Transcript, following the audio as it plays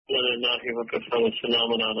لله وكفى وسلام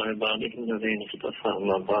على عباده الذين اصطفى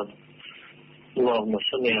أما بعد اللهم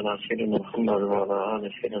صل على سيدنا محمد وعلى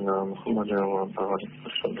آل سيدنا محمد وبارك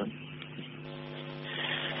وسلم.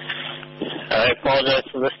 I apologize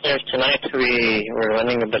to listeners. Tonight we were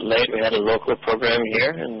running a bit late. We had a local program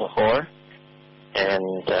here in Lahore,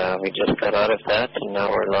 and we just got out of that, and now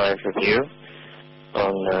we're live with you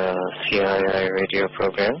on the CII radio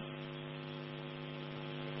program.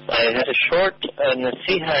 I had a short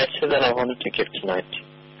nasiha that I wanted to give tonight,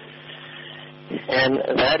 and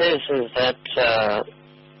that is that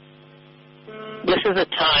this is a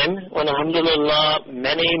time when, alhamdulillah,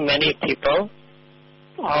 many people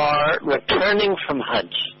are returning from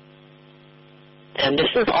Hajj. And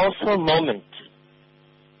this is also a moment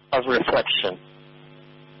of reflection.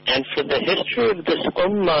 And for the history of this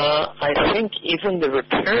ummah, I think even the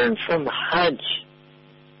return from Hajj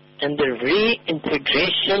and the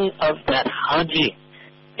reintegration of that Haji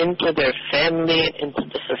into their family, into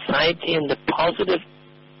the society, and the positive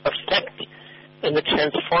effect and the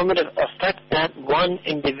transformative effect that one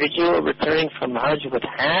individual returning from Hajj would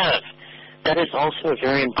have, that is also a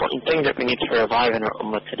very important thing that we need to revive in our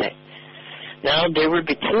ummah today. Now, there would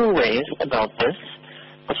be two ways about this.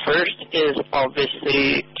 The first is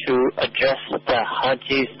obviously to address the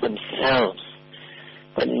Hajis themselves.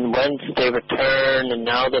 And once they return, and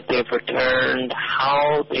now that they've returned,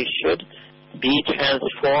 how they should be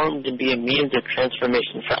transformed and be a means of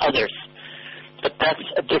transformation for others. But that's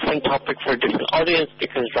a different topic for a different audience,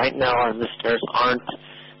 because right now our listeners aren't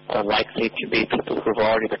likely to be people who've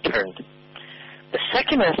already returned. The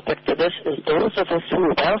second aspect of this is those of us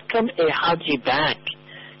who welcome a Haji back,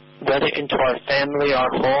 whether into our family,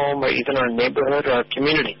 our home, or even our neighborhood or our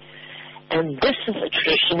community. And this is a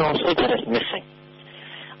tradition also that is missing.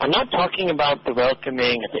 I'm not talking about the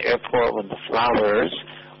welcoming at the airport with the flowers,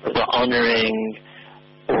 or the honoring,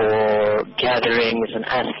 or gatherings and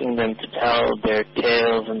asking them to tell their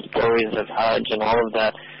tales and stories of Hajj, and all of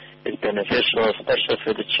that is beneficial, especially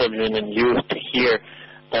for the children and youth to hear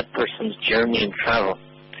that person's journey and travel.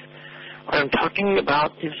 What I'm talking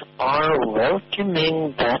about is our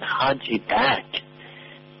welcoming that Haji back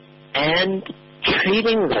and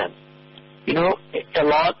treating them. You know, a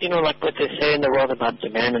lot, like what they say in the world about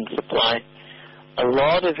demand and supply, a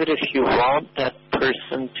lot of it, if you want that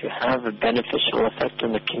person to have a beneficial effect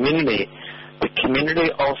on the community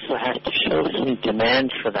also has to show some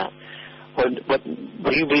demand for that. What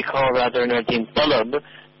we call rather in our deen talab,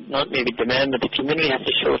 not maybe demand, but the community has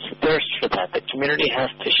to show its thirst for that. The community has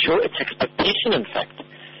to show its expectation, in fact.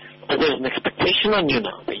 That there's an expectation on you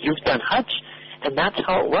now, that you've done Hajj, and that's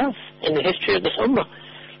how it was in the history of this ummah.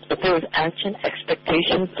 But there was actually an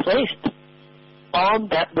expectation placed on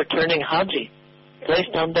that returning Haji,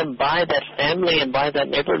 placed on them by that family and by that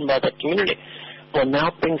neighborhood and by that community. Well,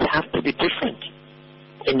 now things have to be different.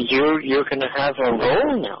 And you're going to have a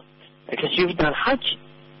role now, because you've done Hajj.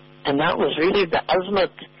 And that was really the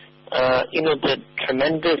azmat, the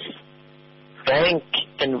tremendous rank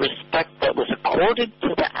and respect that was accorded to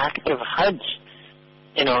the act of Hajj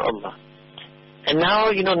in our ummah. And now,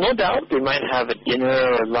 no doubt we might have a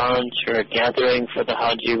dinner or lunch or a gathering for the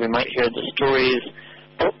Haji. We might hear the stories.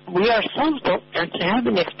 But we ourselves don't actually have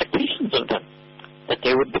any expectations of them, that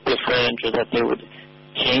they would be different, or that they would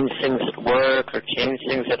change things at work or change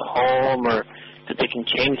things at home, or that they can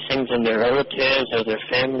change things in their relatives or their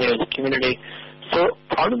family or the community. So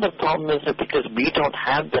part of the problem is that because we don't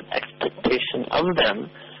have that expectation of them,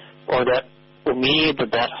 or that umeed, or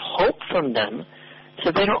that hope from them, so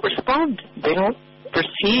they don't respond. They don't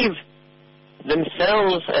perceive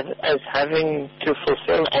themselves as having to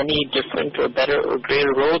fulfill any different or better or greater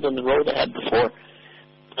role than the role they had before.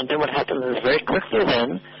 And then what happens is very quickly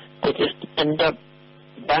then, they just end up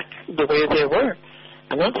back the way they were.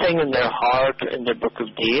 I'm not saying in their heart or in their book of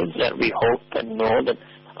deeds that we hope and know that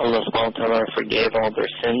Allah subhanahu wa ta'ala forgave all their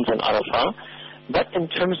sins in Arafah, but in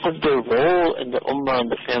terms of their role in the ummah and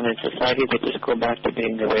the family and society, they just go back to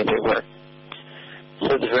being the way they were.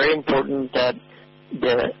 So it's very important that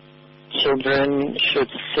the children should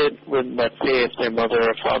sit with, let's say, if their mother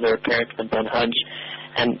or father or parent had done Hajj,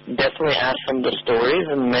 and definitely ask them the stories,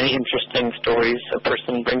 and many interesting stories a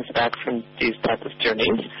person brings back from these type of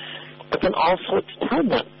journeys. But then also to tell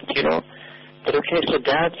them, that okay, so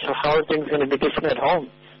Dad, so how are things going to be different at home,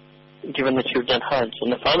 given that you've done Hajj?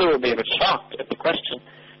 And the father will be a bit shocked at the question,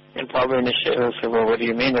 and probably initially will say, well, what do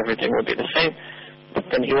you mean everything will be the same? But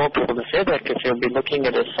then he won't be able to say that, because he'll be looking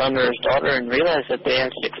at his son or his daughter and realize that they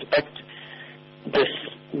actually expect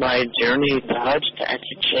my journey to Hajj to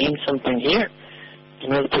actually change something here.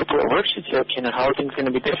 The people at work should say, okay, now how are things going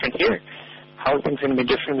to be different here? How are things going to be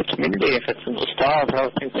different in the community if it's an ustad? How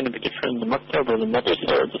are things going to be different in the maktab or the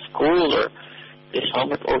madrasa or the school or the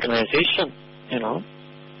Islamic organization?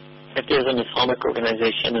 If there's an Islamic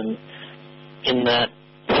organization and in that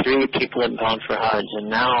 3 people had gone for Hajj, and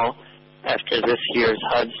now after this year's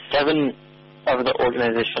Hajj, 7 of the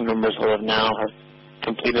organization members will have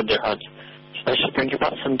completed their Hajj. So that should bring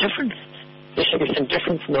about some difference. There should be some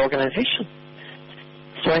difference in the organization.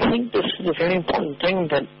 So I think this is a very important thing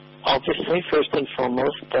that obviously, first and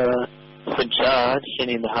foremost, the Hujjaj,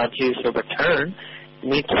 the Hajis who return,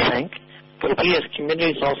 need to think. But we as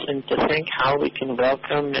communities also need to think how we can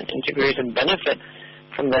welcome and integrate and benefit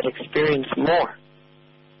from that experience more.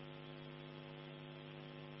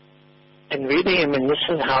 And really, this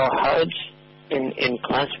is how Hajj in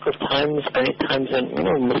classical times, many times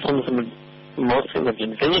Muslims mostly lived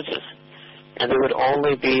in villages. And there would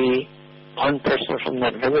only be one person from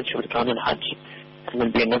that village who had gone on Hajj. And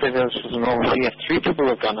there'd be another village that says, no, we have 3 people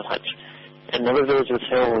who have gone on Hajj. And another village would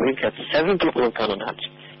say, oh, we've got 7 people who have gone on Hajj.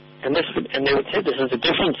 And they would say this is a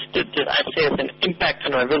difference. I'd say it's an impact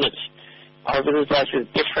on our village. Our village life is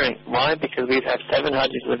different. Why? Because we have 7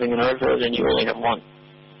 Hajjis living in our village and you only have 1.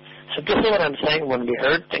 So this is what I'm saying. When we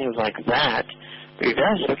heard things like that, we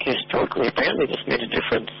realized, okay, historically, apparently this made a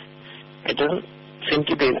difference. It doesn't seem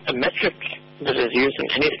to be a metric that is used in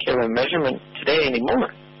any scale of measurement today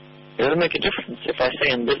anymore. It doesn't make a difference. If I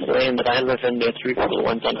say in this lane that I live in, there are 3 people who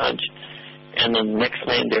went on Hajj, and in the next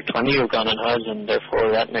lane there are 20 who have gone on Hajj, and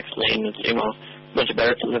therefore that next lane is, much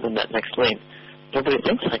better to live in that next lane. Nobody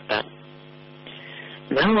thinks like that.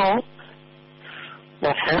 Now,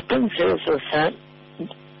 what happens is that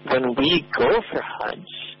when we go for Hajj,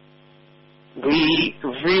 we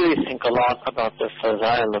really think a lot about the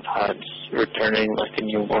fazail of Hajj, returning like a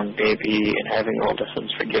newborn baby and having all the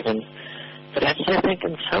sins forgiven. But actually, I think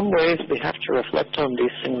in some ways we have to reflect on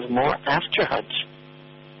these things more after Hajj.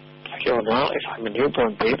 Okay, well now, if I'm a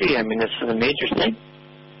newborn baby, this is a major thing.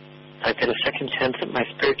 I get a second chance at my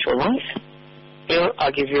spiritual life.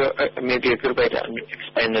 I'll give you maybe a good way to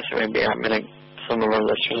explain this, or maybe some of our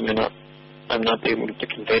listeners I'm not able to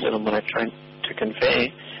convey to them what I'm trying to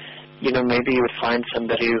convey. Maybe you would find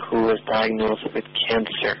somebody who was diagnosed with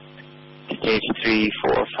cancer, stage 3,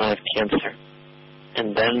 4, 5 cancer.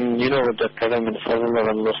 And then, with the karam and fadl of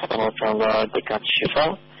Allah subhanahu wa ta'ala, they got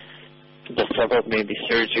shifa. The sabab may be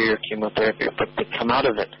surgery or chemotherapy, but they come out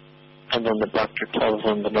of it. And then the doctor tells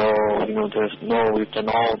them, we've done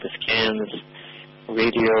all the scans,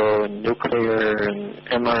 radio and nuclear and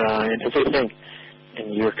MRI and everything.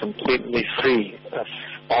 And you're completely free of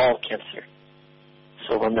all cancer.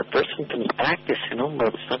 So when the person comes back, they say, no, but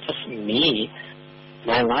it's not just me,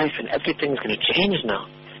 my life, and everything's going to change now.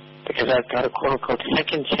 Because I've got a quote-unquote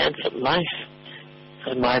second chance at life.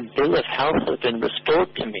 And my bill of health has been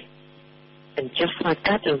restored to me. And just like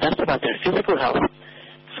that, and that's about their physical health.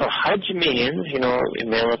 So Hajj means,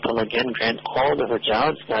 may Allah again grant all the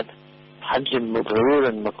Hujjaj that Hajj Mabrur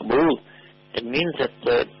and Maqbool. It means that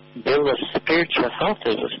the bill of spiritual health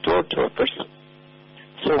is restored to a person.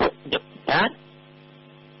 So that,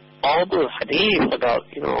 all the hadith about,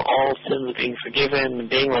 all sins being forgiven,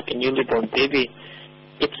 being like a newly born baby,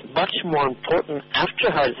 it's much more important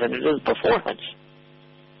after Hajj than it is before Hajj.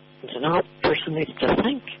 And so now a person needs to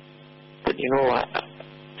think that,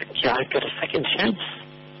 I've got a second chance.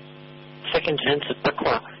 Second chance at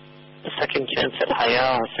taqwa, a second chance at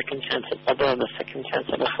haya, a second chance at adab, a second chance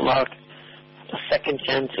at akhlaq, a second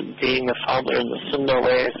chance at being a father in the sunnah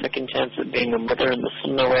way, a second chance at being a mother in the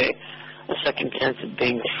sunnah way, a second chance at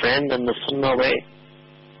being a friend in the sunnah way.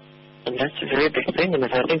 And that's a very big thing. And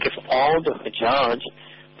I think if all the Hujjaj,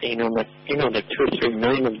 like 2 or 3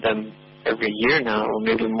 million of them every year now, or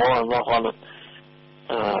maybe more, Allah Alam,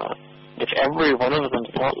 if every one of them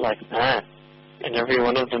thought like that, and every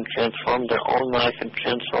one of them transformed their own life and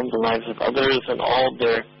transformed the lives of others, and all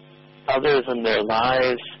their others in their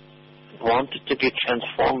lives wanted to be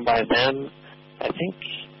transformed by them, I think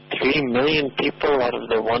 3 million people out of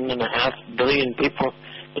the 1.5 billion people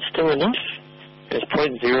is still enough. It's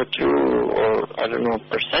 0.02 or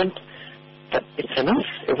percent, but it's enough.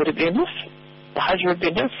 Would it be enough? The Hajj would be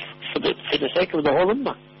enough for the sake of the whole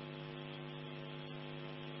Ummah.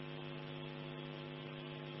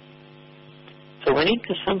 So we need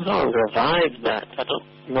to somehow revive that. I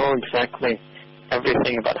don't know exactly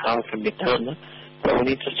everything about how it can be done, but we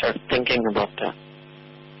need to start thinking about that.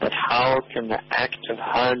 That how can the act of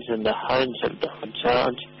Hajj and the Hajj of the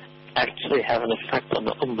Hujjaj actually have an effect on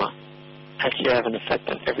the Ummah, actually have an effect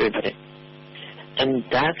on everybody. And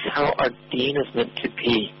that's how our deen is meant to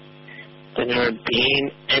be. In our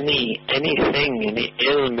deen, anything, any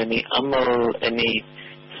ilm, any amal, any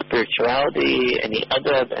spirituality, any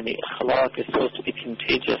adab, any akhlaq is supposed to be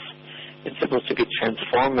contagious. It's supposed to be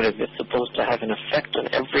transformative. It's supposed to have an effect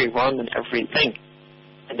on everyone and everything.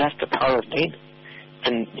 And that's the power of deen.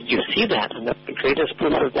 And you see that, and the greatest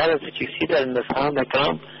proof of that is that you see that in the Sahaba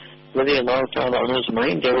Ikram, radiallahu ta'ala anhu's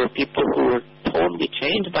mind. There were people who were totally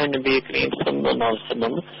changed by Nabi Kareem sallallahu alaihi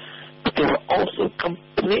wasallam, but they were also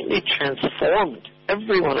completely transformed.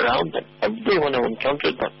 Everyone around them, everyone who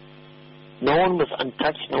encountered them. No one was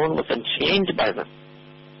untouched, no one was unchanged by them.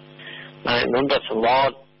 I know that's a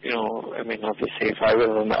lot, obviously if I was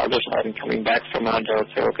on the other side and coming back from Hajj, I would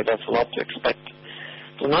say, okay, that's a lot to expect.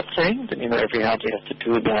 I'm not saying that, every Haji has to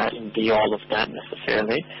do that and be all of that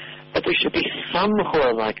necessarily, but there should be some who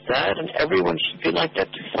are like that, and everyone should be like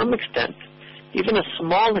that to some extent, even a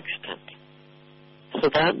small extent, so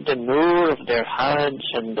that the nur of their Hajj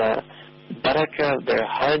and the barakah of their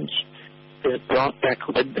Hajj is brought back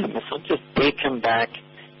with them. It's not just they come back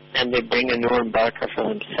and they bring a nur and barakah for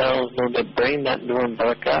themselves. No, they bring that nur and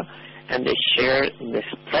barakah and they share it and they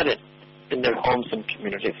spread it in their homes and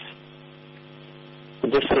communities.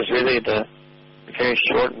 This is really the very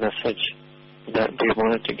short message that we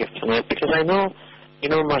wanted to give tonight, because I know,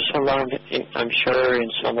 mashallah, I'm sure,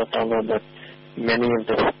 inshallah ta'ala, that many of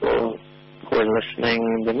the people who are listening,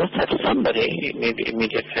 they must have somebody, maybe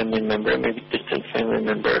immediate family member, maybe distant family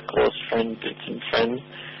member, close friend, distant friend,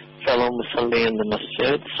 fellow musalli in the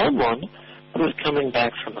masjid, someone who is coming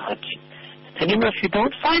back from Hajj. And if you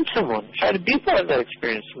don't find someone, try to be part of that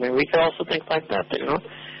experience. We could also think like that,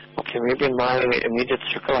 okay, maybe in my immediate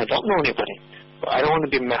circle I don't know anybody. I don't want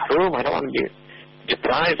to be mahroom, I don't want to be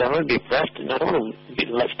deprived, I don't want to be bereft, and I don't want to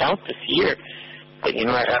be left out this year. But,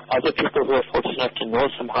 other people who are fortunate enough to know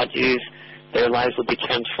some Hajis, their lives will be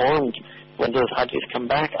transformed when those Hajis come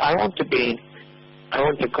back. I want to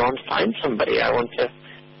go and find somebody. I want to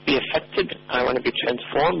be affected. I want to be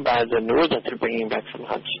transformed by the nur that they're bringing back from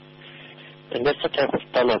Hajj. And that's the type of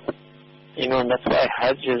talab. And that's why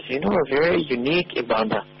Hajj is, a very unique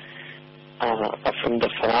ibadah from the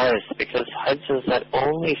farz, because Hajj is that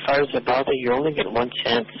only farz ibadah, you only get one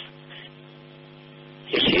chance.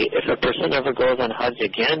 You see, if a person ever goes on Hajj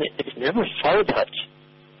again, it's never Fard Hajj.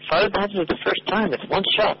 Fard Hajj is the first time, it's one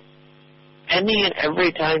shot. Any and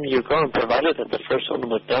every time you go, and provided that the first one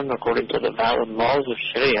was done according to the valid laws of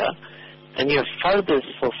Sharia, then your Fard is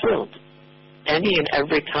fulfilled. Any and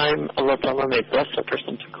every time Allah Ta'ala may bless a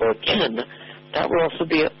person to go again, that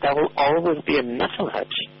will always be a Nafil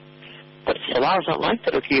Hajj. But Salah is not like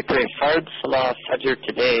that. Okay, you pray Fard, Salah, Fajr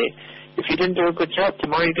today. If you didn't do a good job,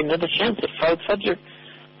 tomorrow you get another chance at Fard, Fajr.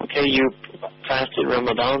 Okay, you fasted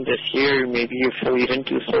Ramadan this year, maybe you feel you didn't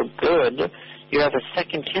do so good, you have a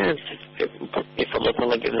second chance. If Allah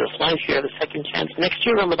Ta'ala gives us life, you have a second chance. Next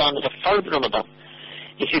year Ramadan is a Fard Ramadan.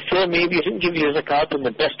 If you feel maybe you didn't give your zakat in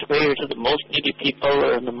the best way or to the most needy people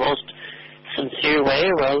or in the most sincere way,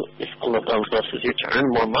 well, if Allah Ta'ala blesses you to earn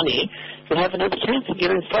more money, you'll have another chance of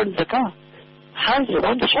giving Fard zakat. Hajj,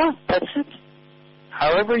 one shot, that's it.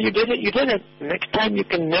 However you did it, you did it. Next time you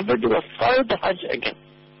can never do a Fard Hajj again.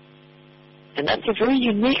 And that's a very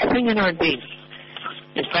unique thing in our deen.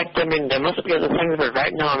 In fact, there must be other things, but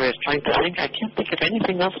right now I was trying to think, I can't think of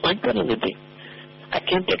anything else like that in the deen. I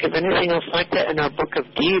can't think of anything else like that in our book of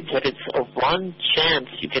deeds, that it's a one chance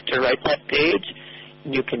you get to write that page,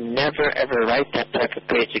 and you can never ever write that type of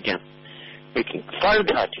page again. We can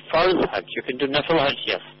Fard Hajj, you can do Nafil Hajj,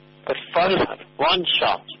 yes, but Fard Hajj, one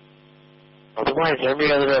shot. Otherwise,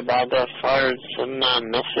 every other ibadah, Fard, Sunnah,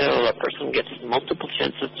 Nafil, a person gets multiple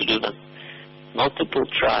chances to do them. Multiple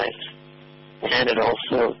tries. And it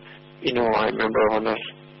also, I remember one of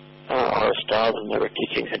our ustads, when they were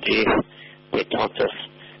teaching hadith, they taught us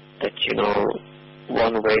that,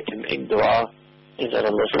 one way to make dua is that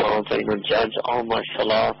Allah subhanahu wa ta'ala judge all my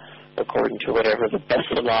salah according to whatever the best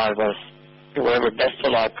salah was, whatever best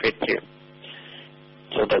salah prayed to you.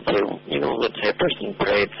 So that let's say a person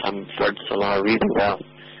prayed some third salah really well.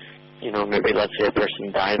 Maybe let's say a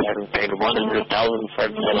person died having paid 100,000 for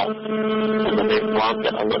salah. And then they want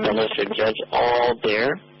that Allah Ta'ala should judge all their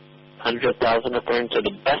 100,000 according to the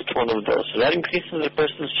best one of those. So that increases a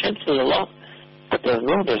person's chances a lot. But there's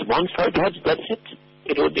one Fard Hajj, that's it.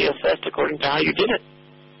 It will be assessed according to how you did it.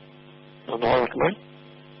 Allahu Akbar.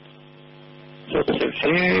 So it's a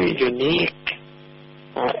very unique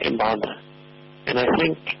ibadah. And I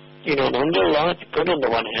think, alhamdulillah, it's good on the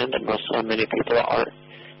one hand that so many people are.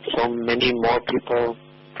 So many more people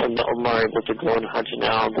from the Ummah are able to go on Hajj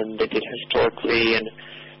now than they did historically, and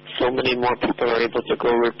so many more people are able to go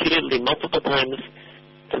repeatedly multiple times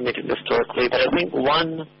than they did historically. But I think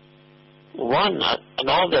one, and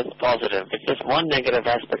all that's positive, but just one negative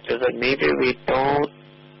aspect is that maybe we don't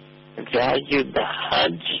value the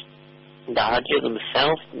Hajj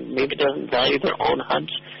themselves, maybe doesn't value their own Hajj,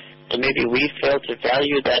 and maybe we fail to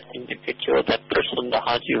value that individual, that person, the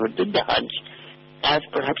Haji who did the Hajj, as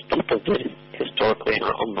perhaps people did historically in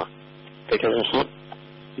our Ummah. Because it's not,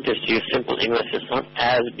 just use simple English, it's not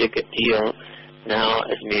as big a deal now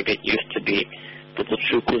as maybe it used to be. But the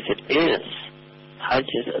truth is, it is. Hajj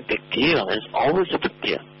is a big deal. It's always a big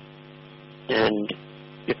deal. And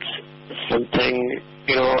it's something,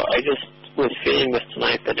 I just was feeling this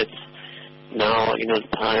tonight, that it's now, the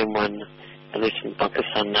time when, at least in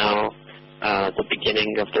Pakistan now, the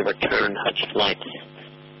beginning of the return Hajj flights.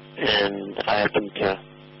 And I happened to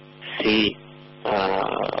see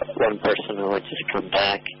one person who had just come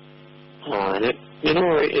back. And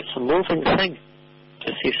it's a moving thing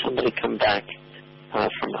to see somebody come back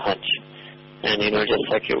from Hajj. And, just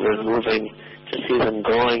like it was moving to see them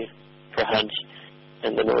going for Hajj,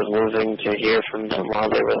 and then it was moving to hear from them while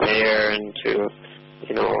they were there, and to,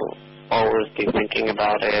 always be thinking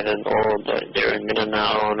about it, and they're in Mina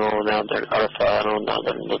now, and now they're in Arafah, and now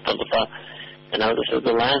they're in Muzdalifah. And now this is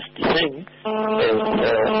the last thing, is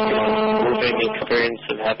moving experience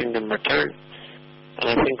of having them return. And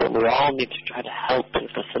I think that we all need to try to help and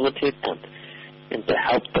facilitate them, and to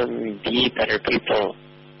help them be better people,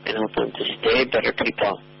 and help them to stay better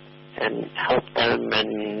people, and help them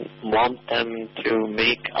and want them to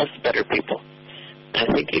make us better people. And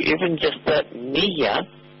I think even just that niyyah,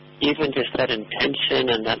 even just that intention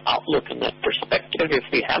and that outlook and that perspective, if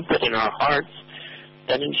we have that in our hearts,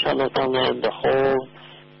 then inshallah ta'ala the whole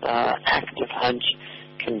act of Hajj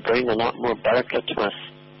can bring a lot more barakah to us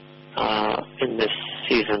in this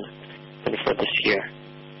season and for this year.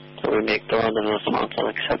 So we make dua that Allah subhanahu wa ta'ala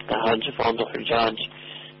accept the Hajj of all the Hujjaj,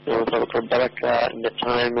 for barakah in the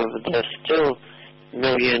time of the still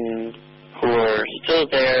million who are still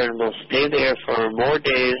there and will stay there for more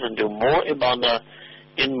days and do more ibadah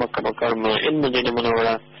in Makkah Mukarramah, in Medina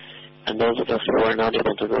Munawwara, and those of us who are not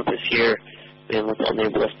able to go this year, may Allah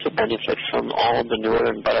enable us to benefit from all the nur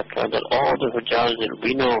and barakah that all the Hujjaj that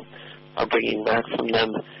we know are bringing back from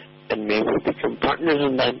them, and may we become partners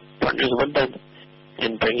with them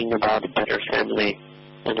in bringing about a better family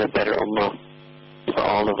and a better ummah for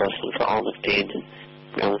all of us and for all of Deen.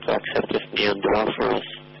 May Allah accept this niyyah and dua for us.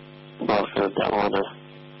 Wa akhiru da'wana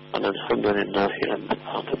alhamdulillahi rabbil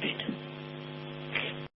alamin.